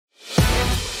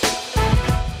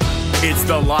It's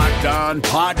the Locked On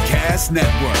Podcast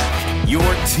Network, your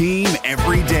team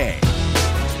every day.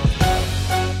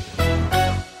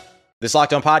 This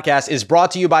Locked On Podcast is brought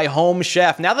to you by Home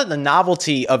Chef. Now that the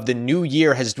novelty of the new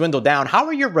year has dwindled down, how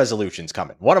are your resolutions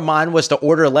coming? One of mine was to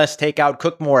order less takeout,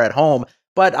 cook more at home,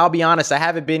 but I'll be honest, I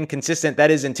haven't been consistent. That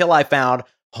is until I found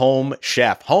Home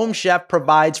Chef. Home Chef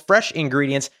provides fresh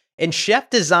ingredients and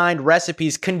chef-designed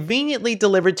recipes conveniently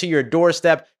delivered to your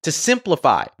doorstep to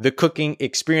simplify the cooking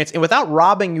experience and without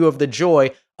robbing you of the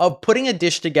joy of putting a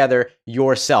dish together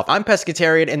yourself. I'm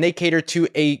pescatarian and they cater to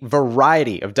a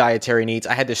variety of dietary needs.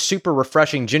 I had this super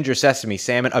refreshing ginger sesame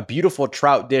salmon, a beautiful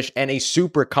trout dish, and a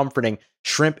super comforting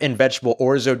shrimp and vegetable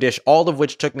orzo dish, all of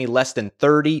which took me less than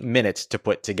 30 minutes to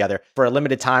put together. For a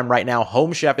limited time right now,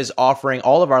 Home Chef is offering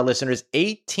all of our listeners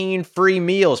 18 free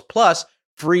meals plus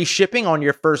free shipping on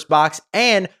your first box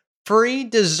and free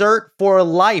dessert for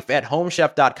life at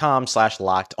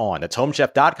homechef.com/lockedon. That's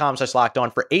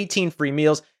homechef.com/lockedon for 18 free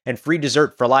meals and free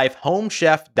dessert for life.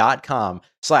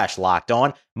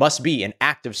 Homechef.com/lockedon. Must be an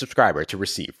active subscriber to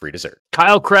receive free dessert.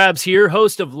 Kyle Krabs here,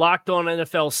 host of Locked On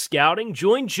NFL Scouting.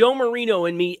 Join Joe Marino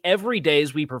and me every day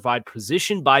as we provide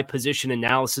position-by-position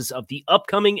analysis of the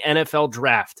upcoming NFL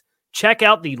Draft. Check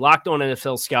out the Locked On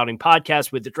NFL Scouting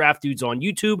podcast with the Draft Dudes on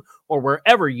YouTube or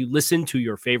wherever you listen to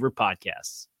your favorite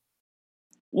podcasts.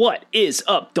 What is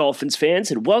up, Dolphins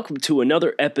fans, and welcome to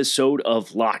another episode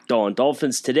of Locked On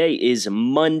Dolphins. Today is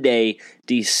Monday,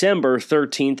 December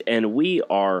 13th, and we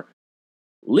are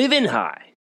living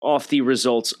high off the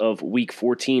results of Week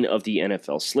 14 of the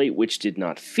NFL slate, which did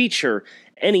not feature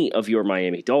any of your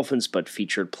Miami Dolphins, but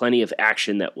featured plenty of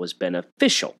action that was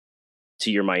beneficial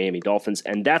to your Miami Dolphins,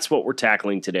 and that's what we're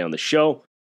tackling today on the show.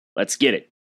 Let's get it.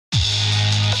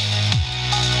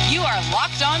 You are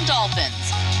Locked On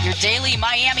Dolphins, your daily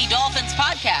Miami Dolphins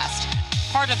podcast,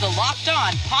 part of the Locked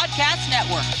On Podcast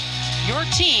Network, your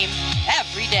team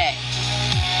every day.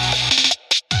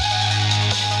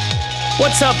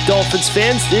 What's up, Dolphins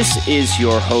fans? This is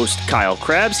your host, Kyle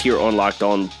Krabs, here on Locked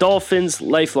On Dolphins,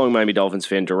 lifelong Miami Dolphins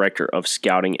fan, director of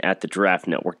scouting at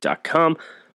thedraftnetwork.com.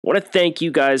 I want to thank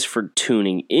you guys for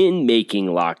tuning in,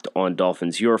 making Locked On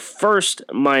Dolphins your first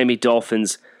Miami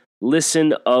Dolphins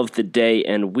listen of the day,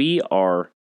 and we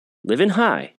are living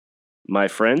high, my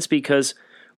friends, because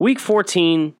Week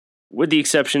 14, with the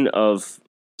exception of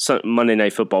Monday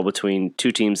Night Football between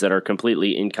two teams that are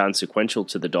completely inconsequential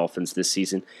to the Dolphins this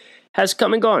season, has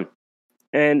come and gone,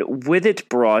 and with it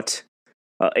brought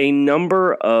a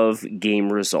number of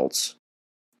game results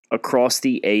across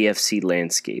the AFC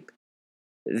landscape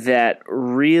that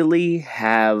really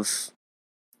have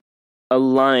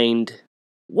aligned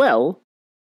well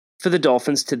for the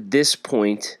Dolphins to this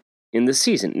point in the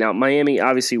season. Now, Miami,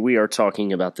 obviously, we are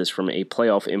talking about this from a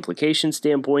playoff implication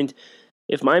standpoint.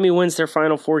 If Miami wins their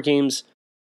final four games,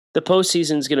 the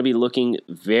postseason is going to be looking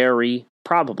very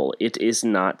probable. It is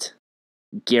not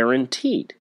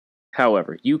guaranteed.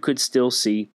 However, you could still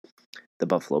see the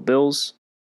Buffalo Bills,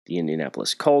 the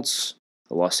Indianapolis Colts,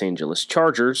 the Los Angeles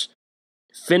Chargers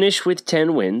finish with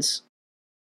 10 wins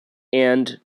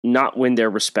and not win their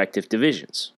respective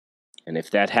divisions. And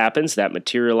if that happens, that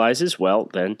materializes, well,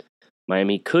 then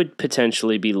Miami could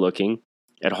potentially be looking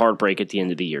at heartbreak at the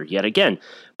end of the year yet again.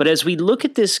 But as we look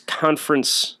at this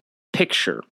conference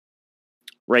picture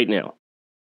right now,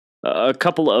 a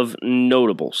couple of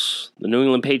notables. The New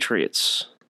England Patriots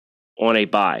on a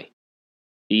bye.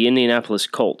 The Indianapolis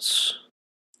Colts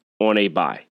on a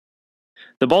bye.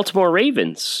 The Baltimore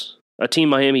Ravens, a team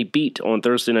Miami beat on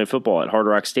Thursday Night Football at Hard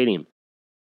Rock Stadium,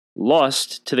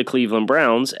 lost to the Cleveland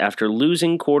Browns after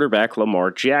losing quarterback Lamar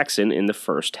Jackson in the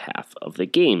first half of the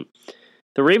game.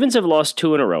 The Ravens have lost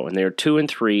 2 in a row, and they are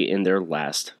 2-3 in their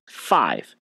last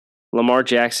 5. Lamar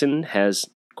Jackson has,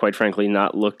 quite frankly,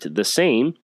 not looked the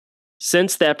same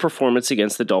since that performance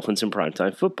against the Dolphins in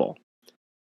primetime football.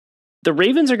 The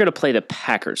Ravens are going to play the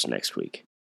Packers next week,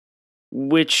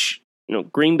 which,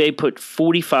 Green Bay put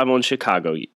 45 on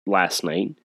Chicago last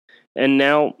night, and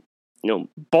now,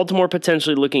 Baltimore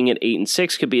potentially looking at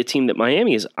 8-6 could be a team that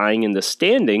Miami is eyeing in the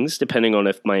standings, depending on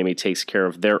if Miami takes care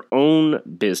of their own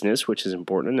business, which is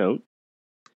important to note,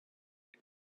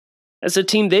 as a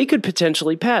team they could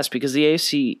potentially pass because the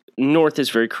AFC North is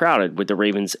very crowded with the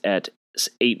Ravens at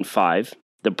 8-5,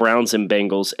 the Browns and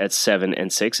Bengals at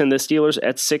 7-6, and the Steelers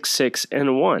at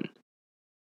 6-1.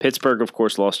 Pittsburgh, of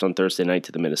course, lost on Thursday night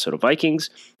to the Minnesota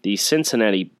Vikings. The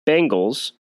Cincinnati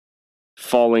Bengals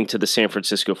falling to the San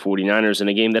Francisco 49ers in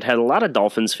a game that had a lot of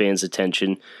Dolphins fans'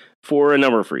 attention for a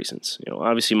number of reasons.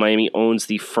 Obviously, Miami owns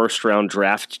the first-round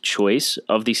draft choice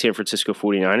of the San Francisco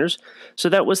 49ers, so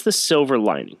that was the silver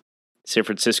lining. San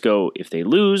Francisco, if they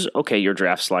lose, okay, your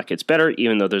draft slot gets better,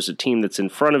 even though there's a team that's in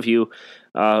front of you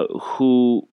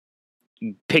who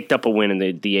picked up a win in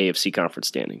the AFC conference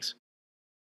standings.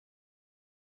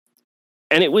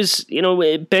 And it was,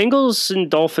 Bengals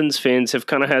and Dolphins fans have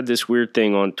kind of had this weird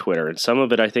thing on Twitter. And some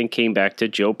of it, I think, came back to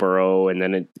Joe Burrow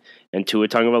and Tua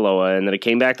Tagovailoa. And then it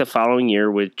came back the following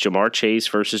year with Jamar Chase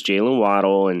versus Jalen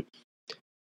Waddle. And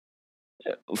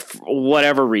for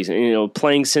whatever reason,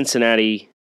 playing Cincinnati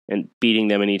and beating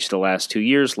them in each of the last 2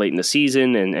 years late in the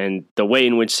season. And the way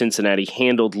in which Cincinnati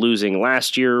handled losing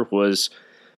last year was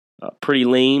pretty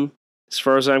lame, as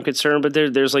far as I'm concerned, but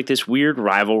there's like this weird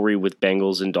rivalry with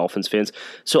Bengals and Dolphins fans.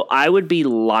 So I would be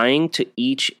lying to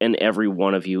each and every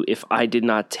one of you if I did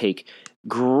not take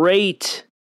great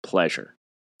pleasure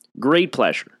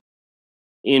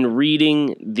in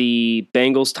reading the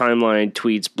Bengals timeline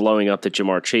tweets blowing up that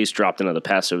Jamar Chase dropped another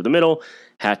pass over the middle.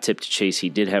 Hat tip to Chase. He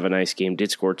did have a nice game,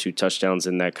 did score 2 touchdowns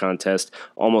in that contest,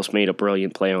 almost made a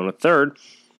brilliant play on a third.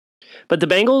 But the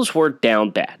Bengals were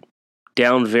down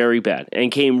very bad,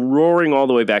 and came roaring all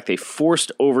the way back. They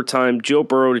forced overtime. Joe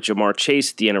Burrow to Jamar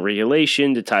Chase at the end of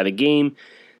regulation to tie the game.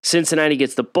 Cincinnati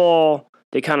gets the ball.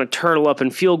 They kind of turtle up in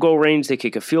field goal range. They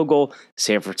kick a field goal.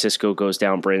 San Francisco goes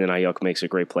down. Brandon Ayuk makes a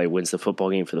great play, wins the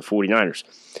football game for the 49ers.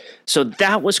 So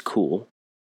that was cool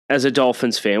as a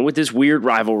Dolphins fan with this weird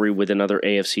rivalry with another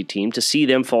AFC team to see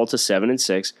them fall to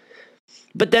 7-6.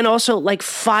 But then also, like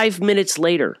 5 minutes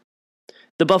later,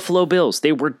 the Buffalo Bills,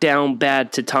 they were down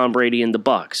bad to Tom Brady and the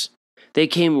Bucs. They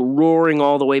came roaring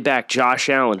all the way back. Josh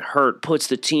Allen hurt, puts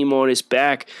the team on his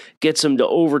back, gets them to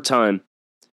overtime,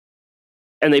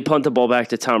 and they punt the ball back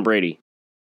to Tom Brady.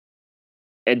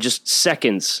 And just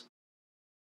seconds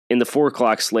in the 4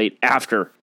 o'clock slate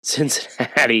after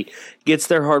Cincinnati gets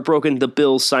their heart broken, the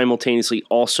Bills simultaneously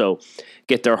also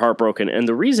get their heart broken. And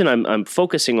the reason I'm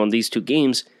focusing on these 2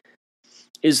 games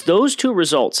is those 2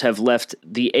 results have left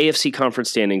the AFC conference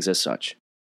standings as such.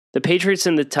 The Patriots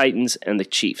and the Titans and the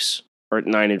Chiefs are at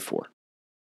 9-4.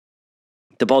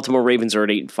 The Baltimore Ravens are at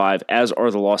 8-5, as are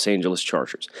the Los Angeles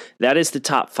Chargers. That is the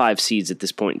top 5 seeds at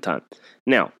this point in time.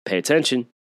 Now, pay attention.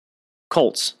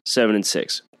 Colts,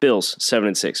 7-6. Bills,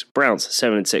 7-6. Browns,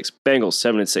 7-6. Bengals,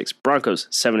 7-6. Broncos,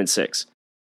 7-6.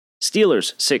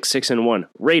 Steelers, 6-1.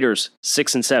 Raiders,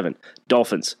 6-7.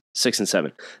 Dolphins,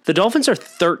 6-7. The Dolphins are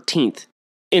 13th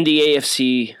in the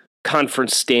AFC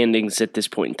conference standings at this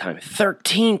point in time.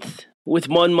 13th with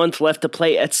 1 month left to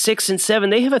play at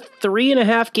 6-7. They have a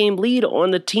 3.5 game lead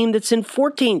on the team that's in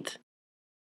 14th.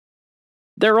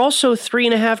 They're also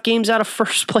 3.5 games out of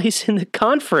first place in the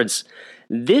conference.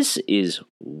 This is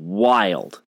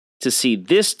wild to see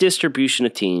this distribution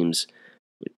of teams,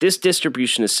 with this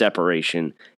distribution of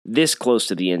separation, this close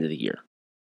to the end of the year.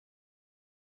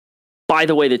 By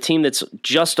the way, the team that's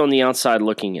just on the outside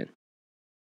looking in,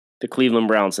 the Cleveland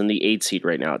Browns in the 8th seed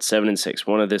right now at 7-6.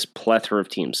 One of this plethora of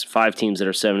teams, 5 teams that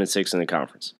are 7-6 in the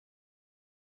conference.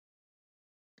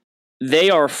 They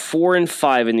are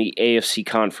 4-5 in the AFC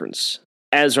conference,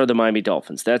 as are the Miami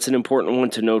Dolphins. That's an important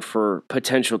one to note for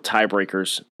potential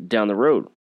tiebreakers down the road.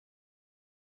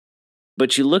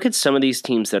 But you look at some of these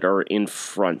teams that are in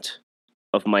front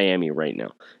of Miami right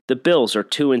now. The Bills are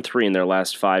 2-3 in their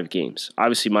last 5 games.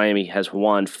 Obviously, Miami has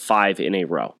won 5 in a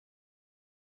row.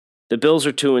 The Bills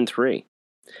are 2-3.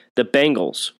 The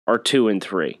Bengals are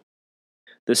 2-3.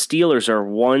 The Steelers are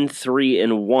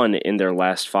 1-3-1 in their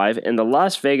last 5, and the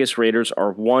Las Vegas Raiders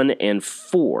are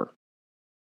 1-4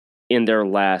 in their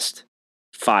last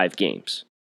 5 games.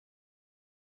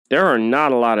 There are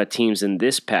not a lot of teams in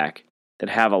this pack that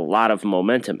have a lot of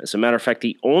momentum. As a matter of fact,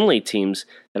 the only teams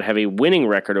that have a winning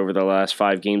record over the last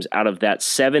 5 games out of that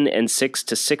 7-6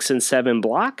 to 6-7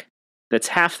 block, that's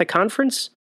half the conference.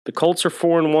 The Colts are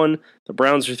 4-1, the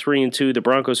Browns are 3-2, the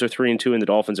Broncos are 3-2, and the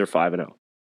Dolphins are 5-0.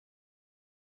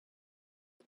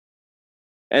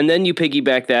 And then you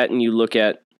piggyback that and you look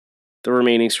at the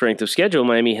remaining strength of schedule.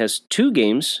 Miami has 2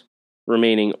 games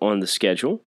remaining on the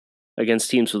schedule against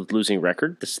teams with losing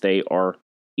records. They are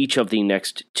each of the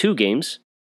next 2 games.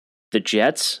 The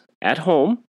Jets at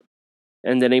home,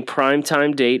 and then a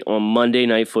primetime date on Monday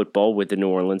Night Football with the New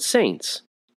Orleans Saints,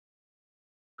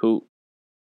 who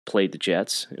played the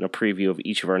Jets in a preview of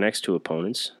each of our next 2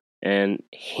 opponents and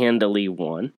handily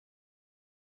won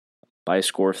by a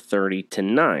score of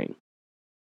 30-9.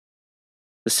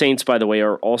 The Saints, by the way,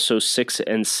 are also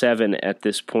 6-7 at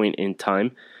this point in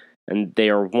time, and they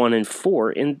are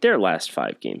 1-4 in their last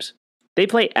 5 games. They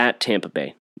play at Tampa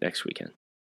Bay next weekend.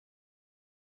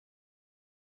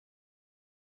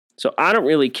 So I don't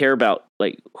really care about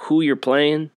who you're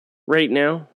playing right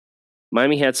now.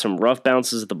 Miami had some rough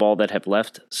bounces of the ball that have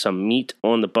left some meat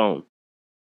on the bone,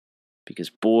 Because,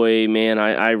 boy, man,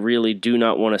 I really do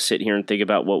not want to sit here and think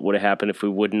about what would have happened if we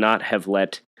would not have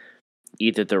let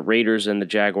either the Raiders and the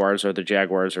Jaguars or the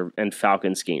Jaguars and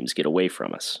Falcons games get away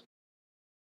from us.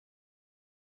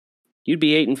 You'd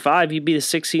be 8-5. You'd be the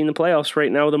 6th seed in the playoffs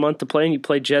right now with a month to play, and you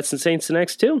play Jets and Saints the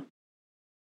next two.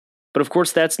 But, of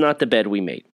course, that's not the bed we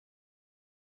made.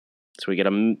 So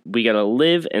we gotta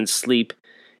live and sleep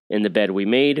in the bed we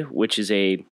made, which is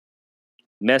a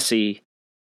messy,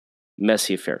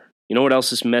 messy affair. You know what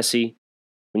else is messy?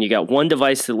 When you got one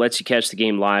device that lets you catch the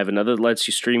game live, another that lets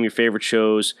you stream your favorite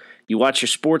shows, you watch your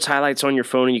sports highlights on your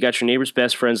phone, and you got your neighbor's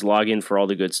best friends log in for all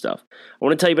the good stuff. I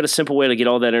want to tell you about a simple way to get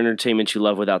all that entertainment you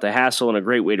love without the hassle, and a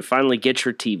great way to finally get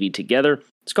your TV together.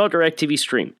 It's called DirecTV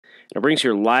Stream. And it brings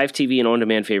your live TV and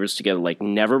on-demand favorites together like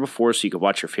never before, so you can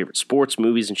watch your favorite sports,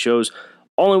 movies, and shows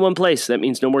all in one place. That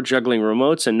means no more juggling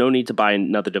remotes and no need to buy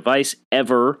another device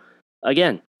ever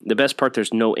again. The best part,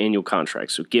 there's no annual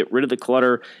contract, so get rid of the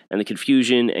clutter and the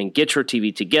confusion and get your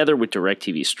TV together with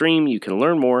DirecTV Stream. You can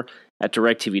learn more at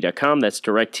directtv.com. That's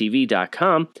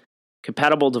directtv.com.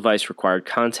 Compatible device required.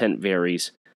 Content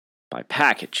varies by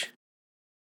package.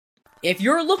 If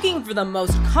you're looking for the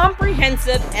most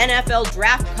comprehensive NFL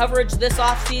draft coverage this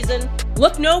offseason,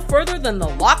 look no further than the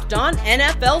Locked On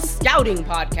NFL Scouting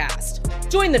Podcast.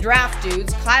 Join the draft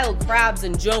dudes, Kyle Krabs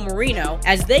and Joe Marino,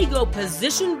 as they go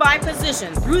position by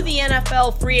position through the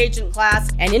NFL free agent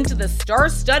class and into the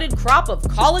star-studded crop of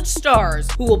college stars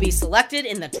who will be selected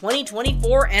in the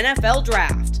 2024 NFL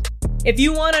Draft. If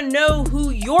you want to know who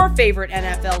your favorite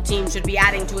NFL team should be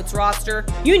adding to its roster,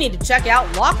 you need to check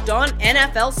out Locked On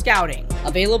NFL Scouting,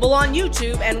 available on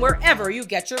YouTube and wherever you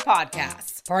get your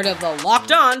podcasts. Part of the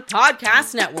Locked On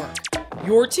Podcast Network,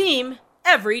 your team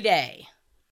every day.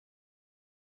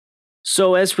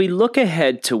 So as we look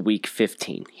ahead to Week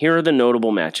 15, here are the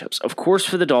notable matchups. Of course,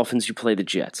 for the Dolphins, you play the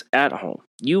Jets at home.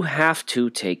 You have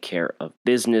to take care of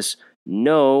business.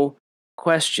 No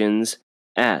questions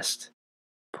asked.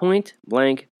 Point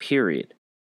blank, period.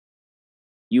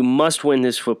 You must win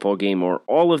this football game, or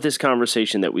all of this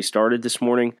conversation that we started this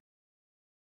morning,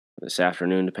 this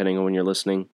afternoon, depending on when you're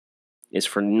listening, is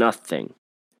for nothing.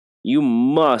 You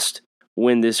must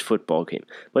win this football game.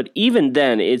 But even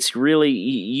then, it's really,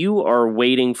 you are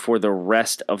waiting for the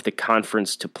rest of the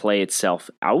conference to play itself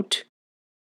out.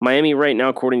 Miami right now,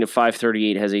 according to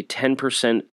 538, has a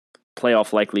 10%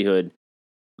 playoff likelihood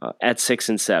at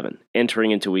 6-7,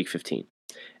 entering into Week 15.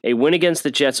 A win against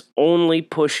the Jets only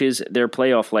pushes their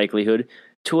playoff likelihood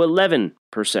to 11%.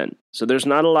 So there's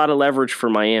not a lot of leverage for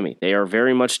Miami. They are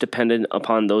very much dependent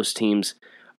upon those teams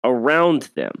around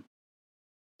them.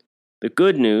 The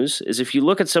good news is if you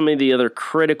look at some of the other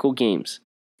critical games,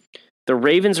 the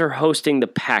Ravens are hosting the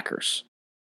Packers,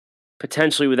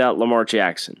 potentially without Lamar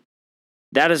Jackson.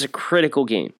 That is a critical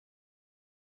game.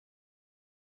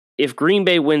 If Green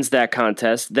Bay wins that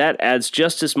contest, that adds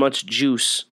just as much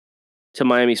juice to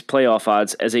Miami's playoff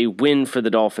odds as a win for the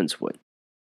Dolphins would.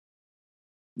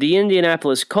 The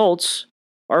Indianapolis Colts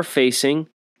are facing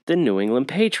the New England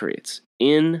Patriots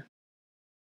in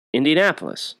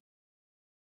Indianapolis.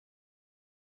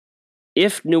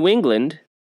 If New England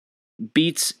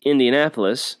beats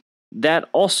Indianapolis, that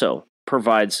also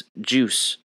provides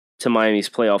juice to Miami's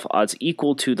playoff odds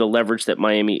equal to the leverage that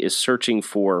Miami is searching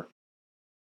for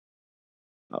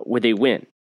with a win.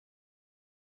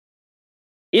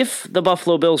 If the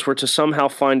Buffalo Bills were to somehow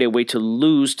find a way to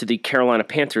lose to the Carolina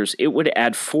Panthers, it would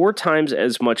add 4 times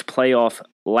as much playoff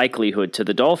likelihood to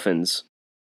the Dolphins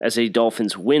as a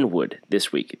Dolphins win would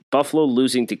this week. Buffalo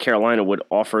losing to Carolina would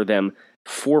offer them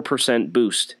 4%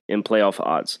 boost in playoff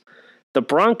odds. The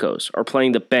Broncos are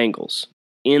playing the Bengals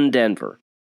in Denver.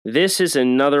 This is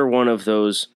another one of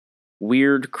those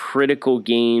weird critical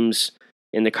games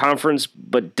in the conference,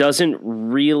 but doesn't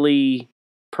really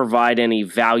provide any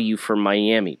value for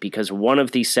Miami because one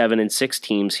of the 7-6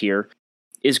 teams here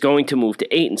is going to move to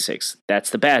 8-6. That's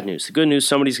the bad news. The good news,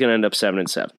 somebody's going to end up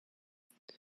 7-7.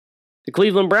 The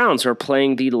Cleveland Browns are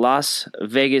playing the Las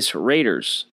Vegas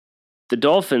Raiders. The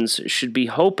Dolphins should be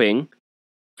hoping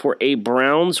for a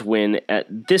Browns win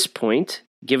at this point,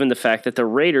 given the fact that the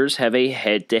Raiders have a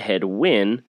head-to-head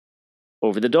win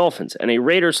over the Dolphins. And a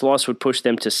Raiders loss would push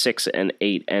them to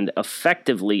 6-8 and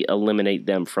effectively eliminate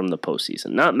them from the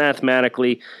postseason. Not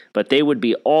mathematically, but they would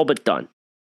be all but done.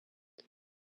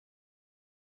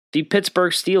 The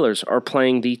Pittsburgh Steelers are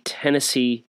playing the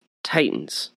Tennessee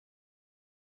Titans.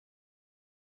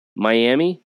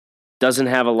 Miami doesn't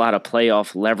have a lot of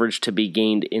playoff leverage to be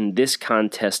gained in this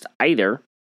contest either.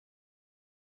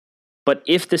 But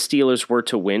if the Steelers were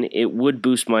to win, it would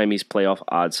boost Miami's playoff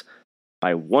odds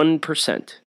by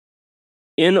 1%.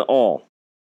 In all,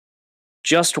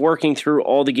 Just working through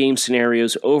all the game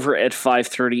scenarios over at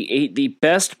 538, the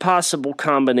best possible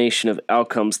combination of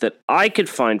outcomes that I could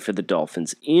find for the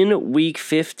Dolphins in Week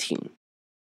 15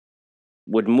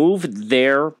 would move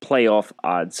their playoff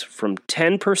odds from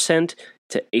 10%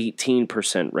 to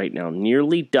 18% right now,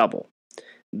 nearly double.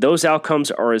 Those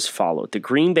outcomes are as follows. The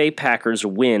Green Bay Packers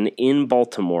win in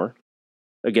Baltimore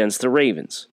against the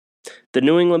Ravens. The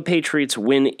New England Patriots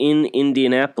win in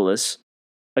Indianapolis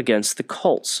against the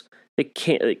Colts. The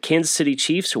Kansas City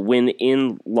Chiefs win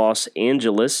in Los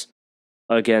Angeles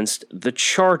against the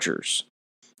Chargers.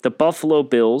 The Buffalo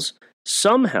Bills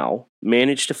somehow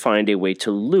managed to find a way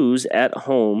to lose at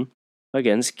home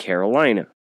against Carolina.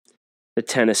 The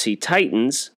Tennessee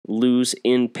Titans lose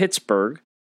in Pittsburgh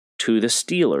to the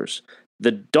Steelers.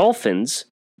 The Dolphins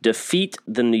defeat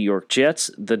the New York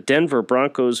Jets. The Denver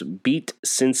Broncos beat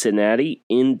Cincinnati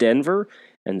in Denver.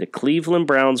 And the Cleveland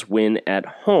Browns win at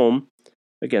home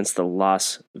against the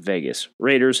Las Vegas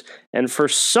Raiders. And for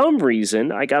some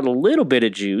reason, I got a little bit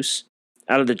of juice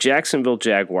out of the Jacksonville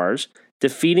Jaguars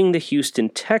defeating the Houston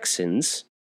Texans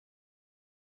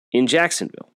in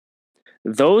Jacksonville.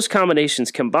 Those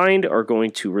combinations combined are going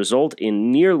to result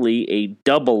in nearly a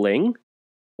doubling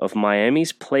of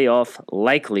Miami's playoff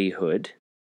likelihood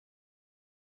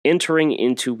entering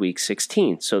into Week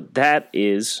 16. So that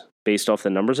is, based off the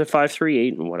numbers at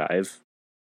 538 and what I've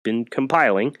been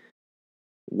compiling,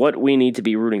 what we need to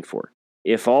be rooting for.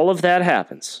 If all of that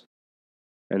happens,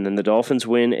 and then the Dolphins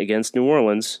win against New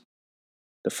Orleans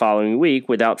the following week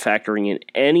without factoring in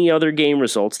any other game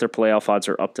results, their playoff odds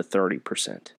are up to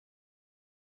 30%.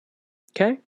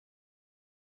 Okay?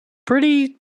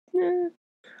 Pretty,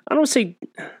 I don't say,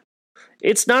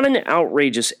 it's not an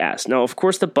outrageous ask. Now, of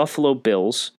course, the Buffalo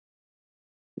Bills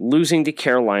losing to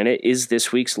Carolina is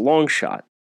this week's long shot.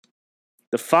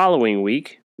 The following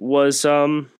week was,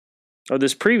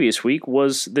 this previous week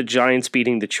was the Giants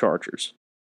beating the Chargers.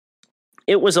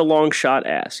 It was a long shot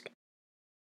ask.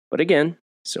 But again,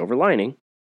 silver lining,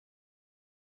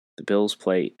 the Bills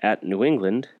play at New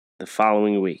England the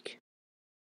following week.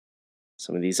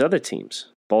 Some of these other teams,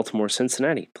 Baltimore,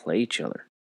 Cincinnati, play each other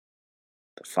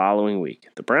the following week.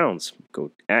 The Browns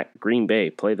go at Green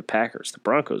Bay, play the Packers. The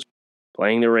Broncos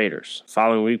playing the Raiders.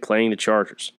 Following week, playing the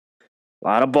Chargers. A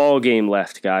lot of ball game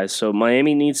left, guys. So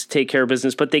Miami needs to take care of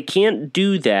business, but they can't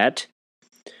do that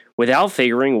without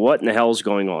figuring what in the hell is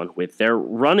going on with their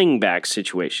running back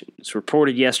situation. It's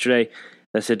reported yesterday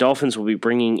that the Dolphins will be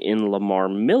bringing in Lamar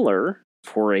Miller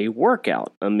for a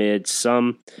workout amid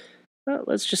some,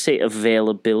 let's just say,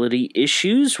 availability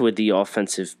issues with the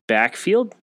offensive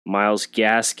backfield. Myles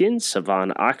Gaskin,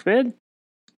 Savon Ahmed,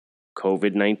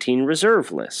 COVID-19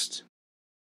 reserve list.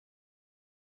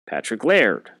 Patrick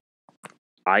Laird,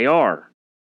 IR.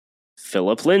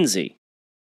 Phillip Lindsay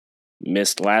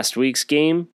missed last week's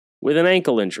game with an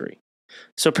ankle injury.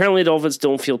 So apparently the Dolphins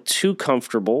don't feel too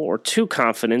comfortable or too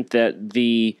confident that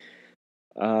the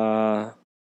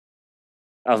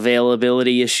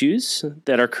availability issues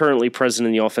that are currently present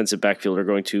in the offensive backfield are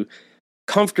going to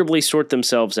comfortably sort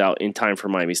themselves out in time for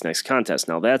Miami's next contest.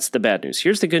 Now, that's the bad news.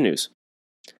 Here's the good news.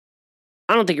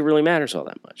 I don't think it really matters all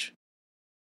that much,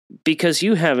 because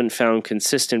you haven't found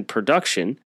consistent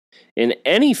production in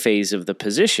any phase of the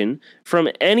position from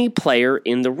any player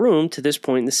in the room to this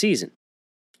point in the season.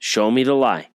 Show me the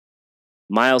lie.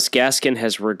 Myles Gaskin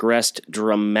has regressed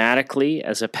dramatically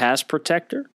as a pass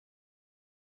protector.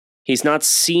 He's not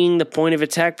seeing the point of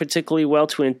attack particularly well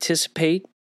to anticipate.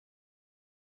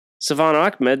 Savon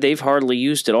Ahmed, they've hardly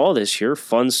used at all this year.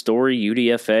 Fun story,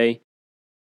 UDFA.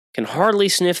 Can hardly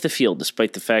sniff the field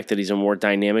despite the fact that he's a more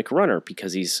dynamic runner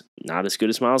because he's not as good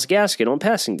as Myles Gaskin on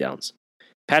passing downs.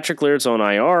 Patrick Laird's on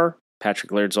IR.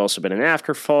 Patrick Laird's also been an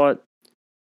afterthought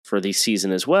for the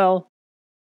season as well.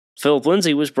 Phillip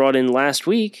Lindsay was brought in last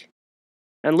week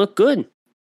and looked good.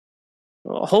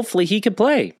 Well, hopefully he could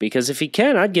play, because if he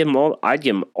can, I'd give him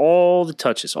all the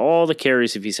touches, all the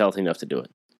carries if he's healthy enough to do it.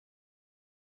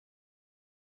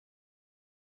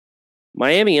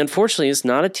 Miami, unfortunately, is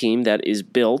not a team that is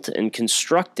built and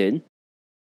constructed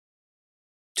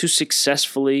to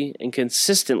successfully and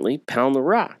consistently pound the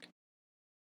rock.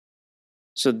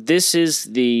 So this is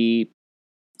the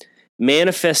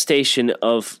manifestation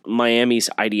of Miami's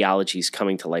ideologies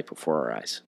coming to light before our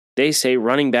eyes. They say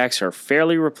running backs are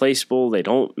fairly replaceable, they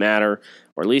don't matter,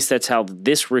 or at least that's how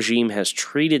this regime has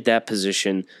treated that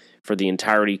position for the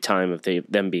entirety time of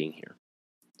them being here.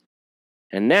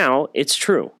 And now it's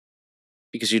true,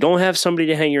 because you don't have somebody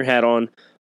to hang your hat on.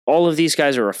 All of these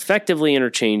guys are effectively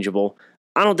interchangeable.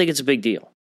 I don't think it's a big deal.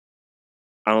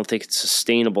 I don't think it's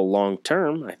sustainable long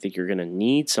term. I think you're going to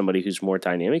need somebody who's more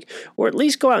dynamic, or at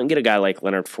least go out and get a guy like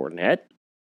Leonard Fournette,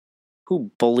 who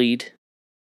bullied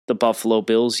the Buffalo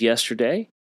Bills yesterday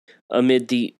amid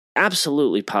the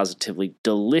absolutely positively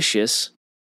delicious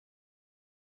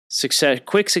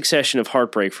quick succession of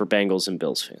heartbreak for Bengals and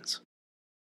Bills fans.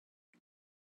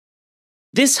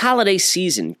 This holiday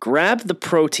season, grab the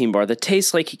protein bar that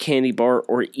tastes like a candy bar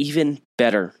or even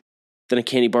better than a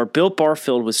candy bar. Built Bar,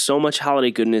 filled with so much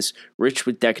holiday goodness, rich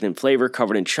with decadent flavor,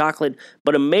 covered in chocolate,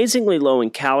 but amazingly low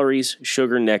in calories,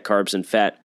 sugar, net carbs, and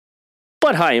fat,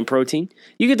 but high in protein.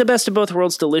 You get the best of both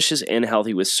worlds, delicious and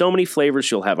healthy. With so many flavors,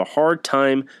 you'll have a hard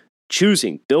time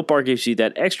choosing. Built Bar gives you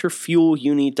that extra fuel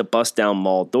you need to bust down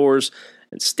mall doors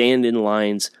and stand in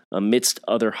lines amidst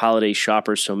other holiday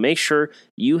shoppers. So make sure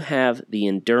you have the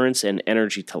endurance and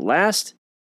energy to last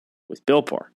with Built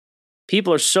Bar.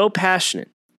 People are so passionate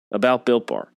about Built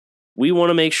Bar. We want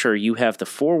to make sure you have the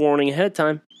forewarning ahead of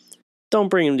time. Don't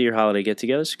bring them to your holiday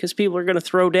get-togethers because people are going to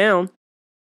throw down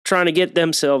trying to get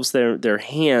themselves their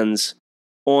hands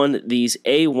on these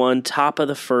A1 top of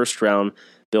the first round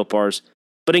Built Bars.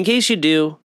 But in case you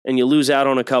do, and you lose out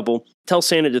on a couple, tell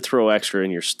Santa to throw extra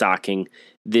in your stocking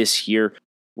this year.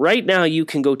 Right now, you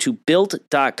can go to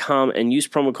Built.com and use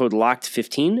promo code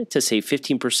LOCKED15 to save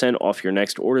 15% off your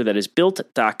next order. That is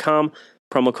Built.com,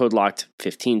 promo code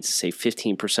LOCKED15 to save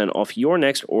 15% off your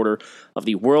next order of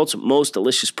the world's most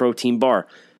delicious protein bar.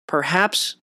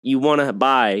 Perhaps you want to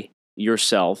buy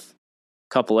yourself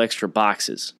a couple extra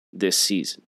boxes this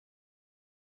season.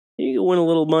 You can win a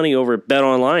little money over at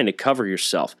BetOnline to cover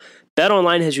yourself.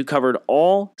 BetOnline has you covered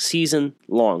all season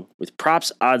long with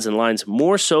props, odds, and lines,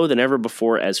 more so than ever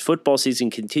before as football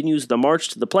season continues the march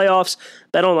to the playoffs.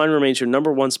 BetOnline remains your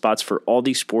number one spots for all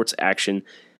these sports action.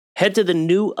 Head to the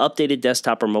new updated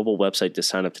desktop or mobile website to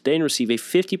sign up today and receive a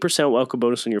 50% welcome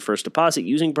bonus on your first deposit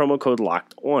using promo code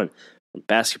LOCKEDON. From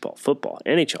basketball, football,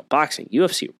 NHL, boxing,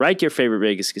 UFC, right to your favorite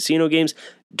Vegas casino games.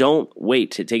 Don't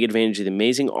wait to take advantage of the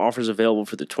amazing offers available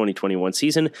for the 2021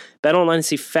 season. BetOnline is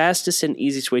the fastest and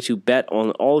easiest way to bet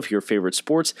on all of your favorite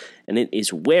sports, and it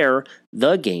is where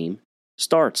the game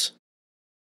starts.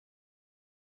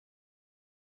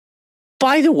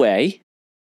 By the way,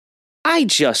 I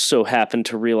just so happened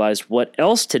to realize what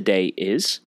else today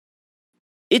is.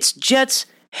 It's Jets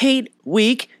Hate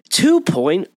Week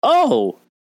 2.0.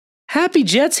 Happy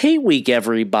Jets Hate Week,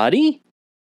 everybody.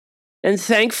 And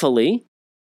thankfully,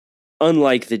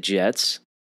 unlike the Jets,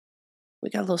 we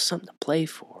got a little something to play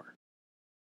for.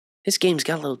 This game's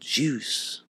got a little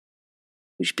juice.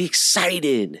 We should be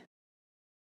excited.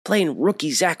 Playing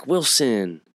rookie Zach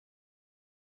Wilson.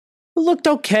 Who looked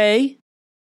okay.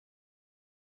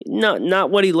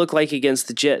 Not what he looked like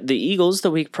against the Eagles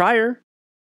the week prior.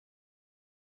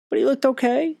 But he looked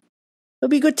okay. It'll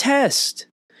be a good test.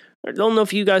 I don't know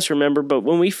if you guys remember, but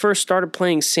when we first started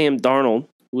playing Sam Darnold,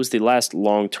 who was the last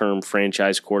long-term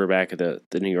franchise quarterback of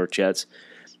the New York Jets,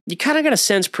 you kind of got a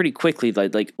sense pretty quickly,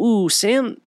 like, ooh,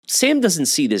 Sam doesn't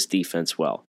see this defense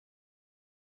well.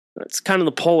 It's kind of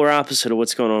the polar opposite of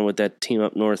what's going on with that team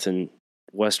up north in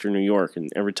Western New York, and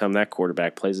every time that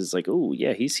quarterback plays, it's like, ooh,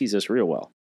 yeah, he sees us real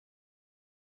well.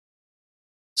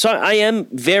 So I am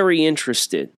very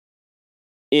interested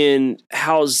in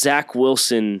how Zach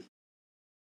Wilson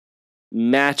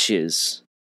matches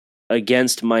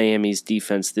against Miami's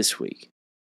defense this week.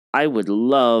 I would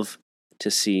love to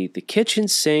see the kitchen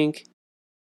sink,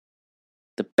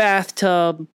 the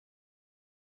bathtub,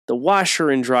 the washer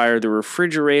and dryer, the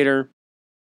refrigerator,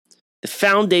 the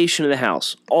foundation of the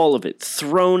house, all of it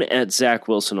thrown at Zach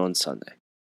Wilson on Sunday.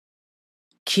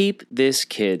 Keep this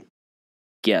kid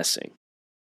guessing.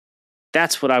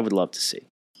 That's what I would love to see.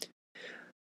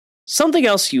 Something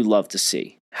else you love to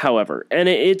see, however, and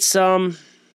it is on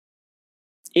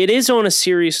a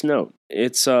serious note.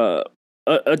 It's a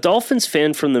Dolphins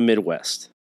fan from the Midwest,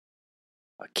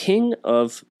 a king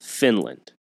of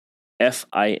Finland,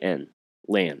 F-I-N,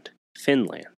 land,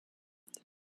 Finland,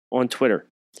 on Twitter.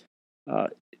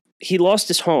 He lost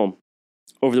his home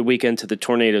over the weekend to the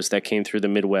tornadoes that came through the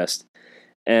Midwest,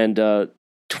 and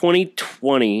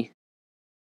 2020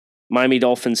 Miami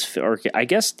Dolphins, or I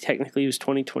guess technically it was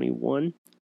 2021.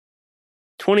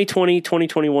 2020,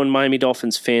 2021 Miami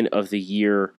Dolphins fan of the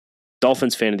year,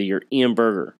 Ian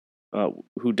Berger,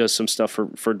 who does some stuff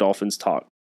for Dolphins Talk,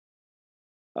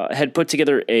 had put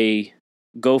together a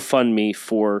GoFundMe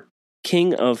for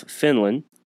King of Finland,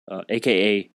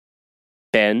 a.k.a.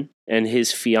 Ben, and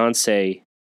his fiancée,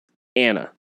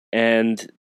 Anna.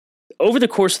 And over the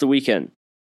course of the weekend,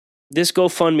 this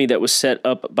GoFundMe that was set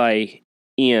up by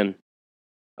Ian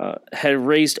had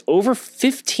raised over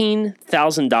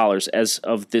 $15,000 as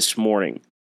of this morning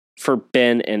for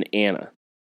Ben and Anna.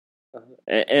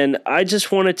 And I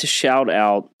just wanted to shout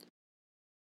out,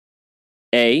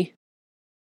 A,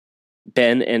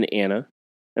 Ben and Anna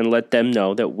and let them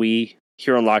know that we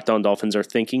here on Locked On Dolphins are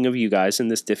thinking of you guys in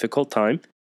this difficult time.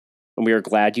 And we are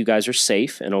glad you guys are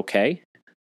safe and okay.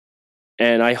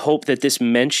 And I hope that this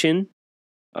mention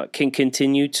can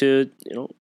continue to,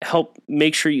 help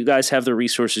make sure you guys have the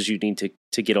resources you need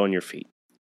to get on your feet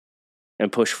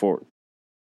and push forward.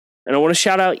 And I want to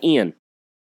shout out Ian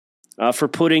for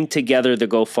putting together the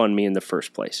GoFundMe in the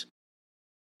first place.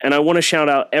 And I want to shout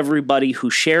out everybody who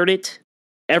shared it,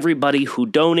 everybody who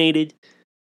donated,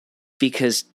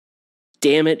 because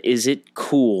damn it, is it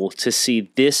cool to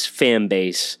see this fan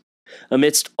base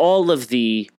amidst all of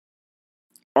the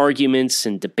arguments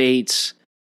and debates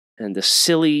and the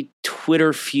silly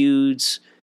Twitter feuds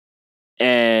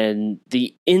and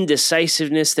the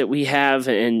indecisiveness that we have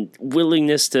and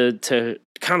willingness to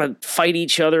kind of fight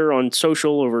each other on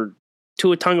social over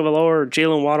Tua Tagovailoa,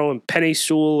 Jalen Waddle, and Penei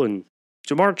Sewell, and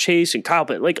Jamar Chase, and Kyle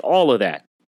Pitt, like all of that.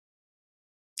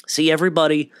 See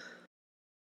everybody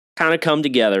kind of come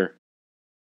together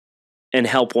and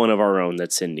help one of our own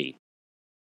that's in need.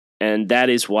 And that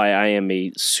is why I am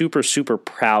a super, super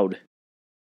proud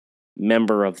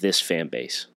member of this fan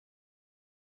base.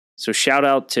 So shout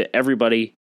out to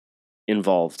everybody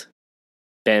involved.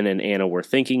 Ben and Anna, we're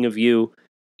thinking of you.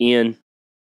 Ian,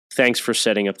 thanks for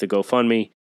setting up the GoFundMe.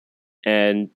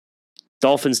 And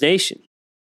Dolphins Nation,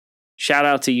 shout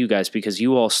out to you guys because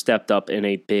you all stepped up in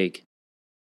a big,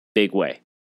 big way.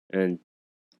 And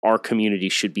our community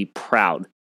should be proud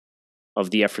of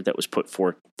the effort that was put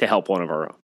forth to help one of our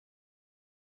own.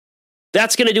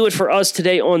 That's going to do it for us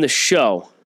today on the show.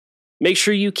 Make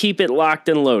sure you keep it locked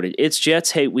and loaded. It's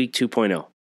Jets Hate Week 2.0.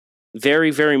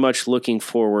 Very, very much looking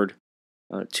forward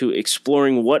to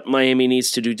exploring what Miami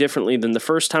needs to do differently than the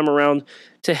first time around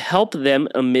to help them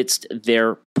amidst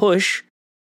their push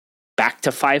back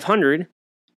to 500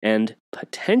 and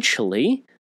potentially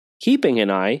keeping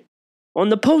an eye on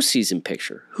the postseason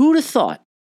picture. Who'd have thought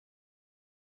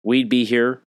we'd be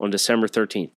here on December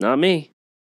 13th? Not me.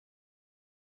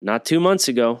 Not 2 months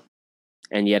ago.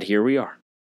 And yet here we are.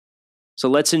 So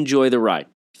let's enjoy the ride.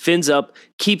 Fins up.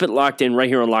 Keep it locked in right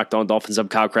here on Locked On Dolphins. I'm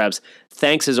Kyle Krabs.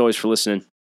 Thanks as always for listening.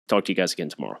 Talk to you guys again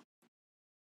tomorrow.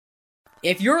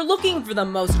 If you're looking for the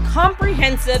most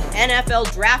comprehensive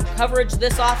NFL draft coverage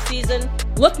this offseason,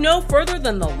 look no further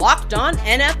than the Locked On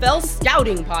NFL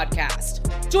Scouting Podcast.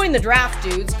 Join the draft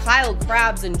dudes, Kyle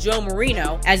Krabs and Joe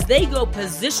Marino, as they go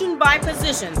position by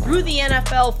position through the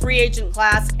NFL free agent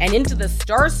class and into the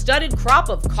star-studded crop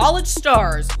of college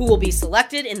stars who will be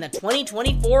selected in the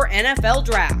 2024 NFL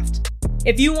Draft.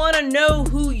 If you want to know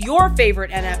who your favorite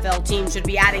NFL team should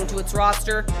be adding to its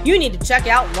roster, you need to check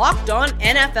out Locked On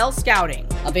NFL Scouting,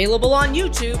 available on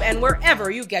YouTube and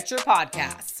wherever you get your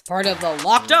podcasts. Part of the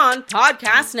Locked On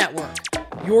Podcast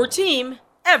Network, your team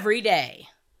every day.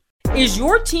 Is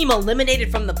your team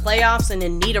eliminated from the playoffs and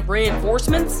in need of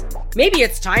reinforcements? Maybe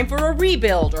it's time for a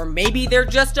rebuild, or maybe they're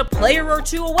just a player or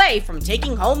two away from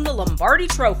taking home the Lombardi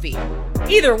Trophy.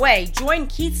 Either way, join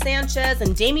Keith Sanchez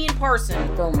and Damian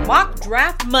Parson for Mock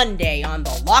Draft Monday on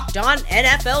the Locked On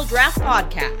NFL Draft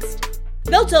Podcast.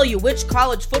 They'll tell you which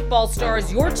college football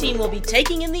stars your team will be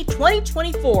taking in the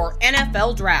 2024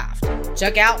 NFL Draft.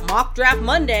 Check out Mock Draft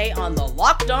Monday on the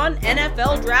Locked On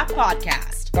NFL Draft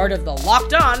Podcast, part of the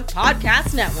Locked On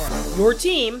Podcast Network, your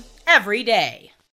team every day.